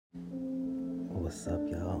What's up,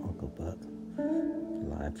 y'all? Uncle Buck,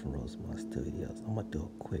 live from Rosemont Studios. I'm gonna do a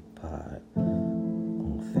quick pod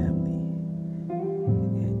on family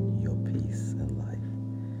and your peace in life.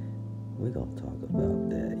 We're gonna talk about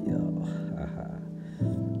that, y'all.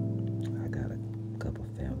 I got a couple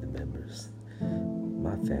family members.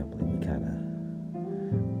 My family,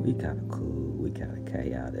 we kinda cool. We kinda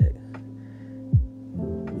chaotic.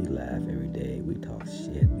 We laugh every day. We talk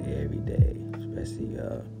shit every day, especially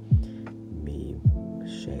me,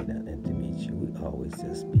 Shayna, and Dimitri. We always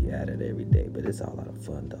just be at it every day, but it's all a lot of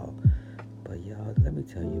fun, dog. But y'all, let me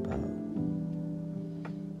tell you about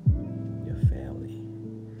your family.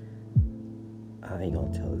 I ain't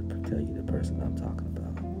gonna tell you the person I'm talking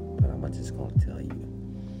about, but I'm just gonna tell you.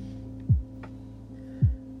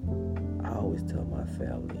 I always tell my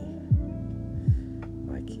family,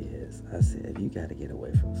 my kids, I said, if you gotta get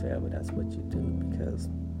away from family, that's what you do, because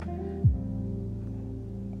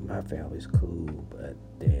my family's cool, but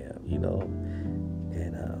damn,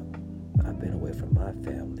 and I've been away from my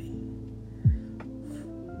family,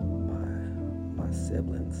 my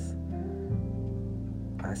siblings.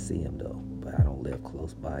 I see them though, but I don't live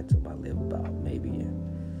close by to them. I live about maybe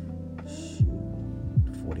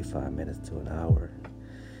 45 minutes to an hour,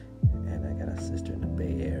 and I got a sister in the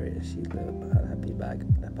Bay Area. She lives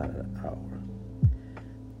about an hour.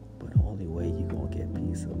 But the only way you gonna get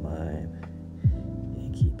peace of mind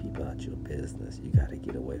and keep people out your business, you gotta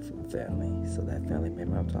get away from family. So that family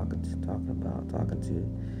member I'm talking to,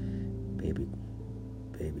 baby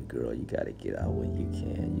girl, you gotta get out when you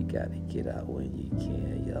can. You gotta get out when you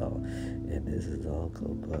can, y'all. And this is the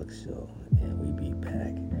Uncle Buck Show, and we be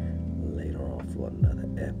back later on for another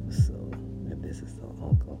episode. And this is the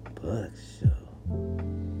Uncle Buck Show.